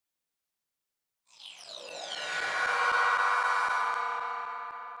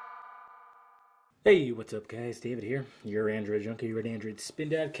Hey, what's up guys? David here, your Android junkie here at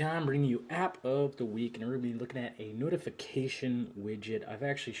AndroidSpin.com, bringing you app of the week, and we're going to be looking at a notification widget. I've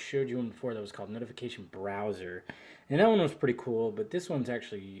actually showed you one before that was called Notification Browser, and that one was pretty cool, but this one's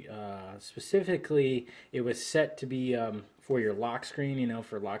actually, specifically, it was set to be for your lock screen,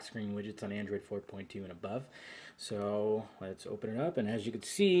 for lock screen widgets on Android 4.2 and above. So let's open it up, and as you can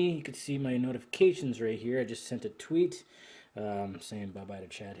see my notifications right here. I just sent a tweet saying bye-bye to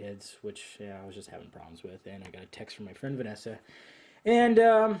chat heads, which I was just having problems with, and I got a text from my friend Vanessa, and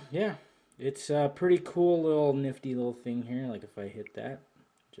yeah, it's a pretty cool little nifty little thing here. Like if I hit that,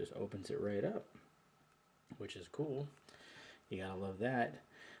 it just opens it right up, which is cool. You gotta love that.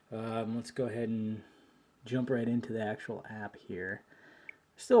 Let's go ahead and jump right into the actual app here.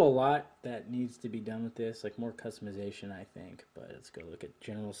 Still a lot that needs to be done with this, like more customization I think, but let's go look at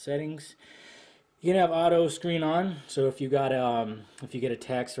general settings. You can have auto screen on, so if you get a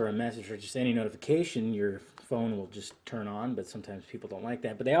text or a message or just any notification, your phone will just turn on. But sometimes people don't like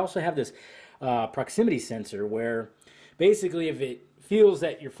that. But they also have this proximity sensor where basically if it feels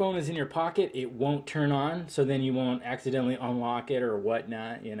that your phone is in your pocket, it won't turn on. So then you won't accidentally unlock it or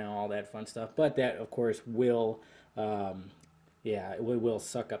whatnot, all that fun stuff. But that of course will, yeah, it will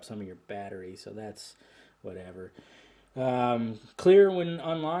suck up some of your battery. So that's whatever. Clear when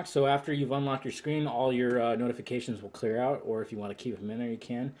unlocked, so after you've unlocked your screen, all your notifications will clear out, or if you want to keep them in there, you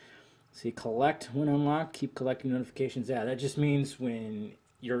can. See, collect when unlocked, keep collecting notifications. Yeah, that just means when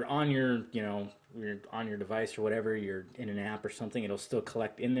you're on your, you're on your device or whatever, you're in an app or something, it'll still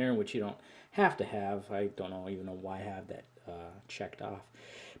collect in there, which you don't have to have. I don't even know why I have that checked off,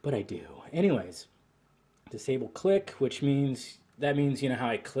 but I do. Anyways, disable click, which means, how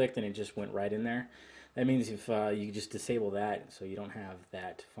I clicked and it just went right in there. That means if you just disable that, so you don't have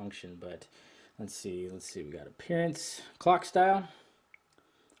that function. But let's see, we got appearance, clock style.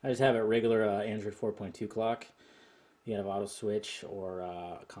 I just have a regular Android 4.2 clock. You can have auto switch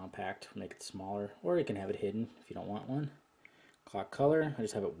or compact, make it smaller, or you can have it hidden if you don't want one. Clock color, I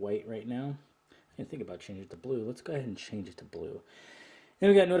just have it white right now. I didn't think about changing it to blue. Let's go ahead and change it to blue.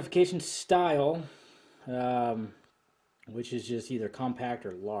 Then we got notification style. Which is just either compact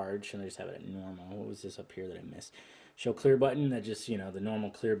or large, and I just have it at normal. What was this up here that I missed? Show clear button, that just, the normal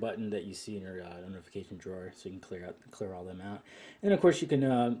clear button that you see in your notification drawer, so you can clear all them out. And of course you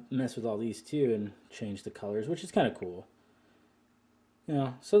can mess with all these too and change the colors, which is kind of cool.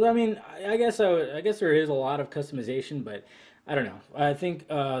 So I mean, I guess there is a lot of customization, but I don't know. I think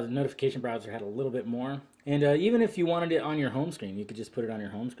the notification browser had a little bit more, and even if you wanted it on your home screen, you could just put it on your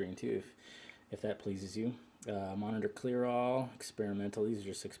home screen too, if that pleases you. Monitor clear all, experimental. These are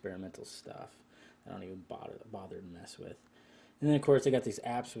just experimental stuff. I don't even bother to mess with. And then of course I got these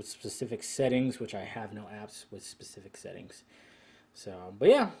apps with specific settings, which I have no apps with specific settings. So, but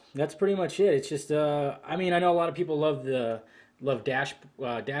yeah, that's pretty much it. It's just, I mean, I know a lot of people love dash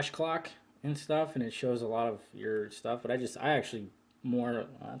clock and stuff, and it shows a lot of your stuff. But I actually more.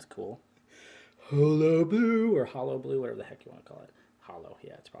 That's cool. Holo blue or hollow blue, whatever the heck you want to call it. Hollow,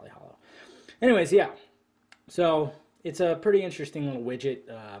 yeah, it's probably hollow. Anyways, yeah. So it's a pretty interesting little widget.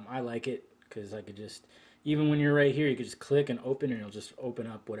 I like it because I could just, even when you're right here, you could just click and open, and it'll just open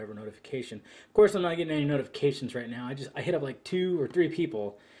up whatever notification. Of course, I'm not getting any notifications right now. I hit up like 2 or 3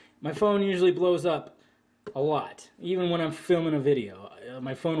 people. My phone usually blows up a lot. Even when I'm filming a video,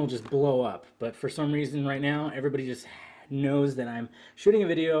 my phone will just blow up. But for some reason right now, everybody just knows that I'm shooting a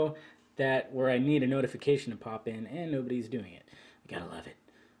video where I need a notification to pop in, and nobody's doing it. I gotta love it.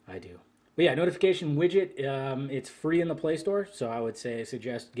 I do. But yeah, notification widget, it's free in the Play Store, so I would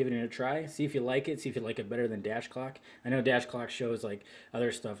suggest giving it a try. See if you like it. See if you like it better than Dash Clock. I know Dash Clock shows like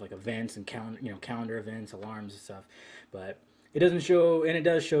other stuff like events and calendar events, alarms and stuff, but it doesn't show, and it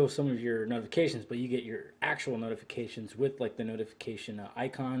does show some of your notifications, but you get your actual notifications with like the notification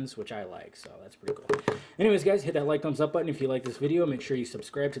icons, which I like, so that's pretty cool. Anyways, guys, hit that like, thumbs up button if you like this video. Make sure you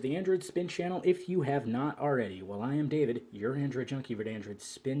subscribe to the Android Spin channel if you have not already. Well, I am David, your Android junkie at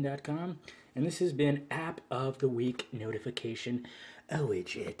AndroidSpin.com, and this has been App of the Week Notification, a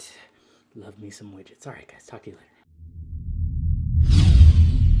widget. Love me some widgets. All right, guys, talk to you later.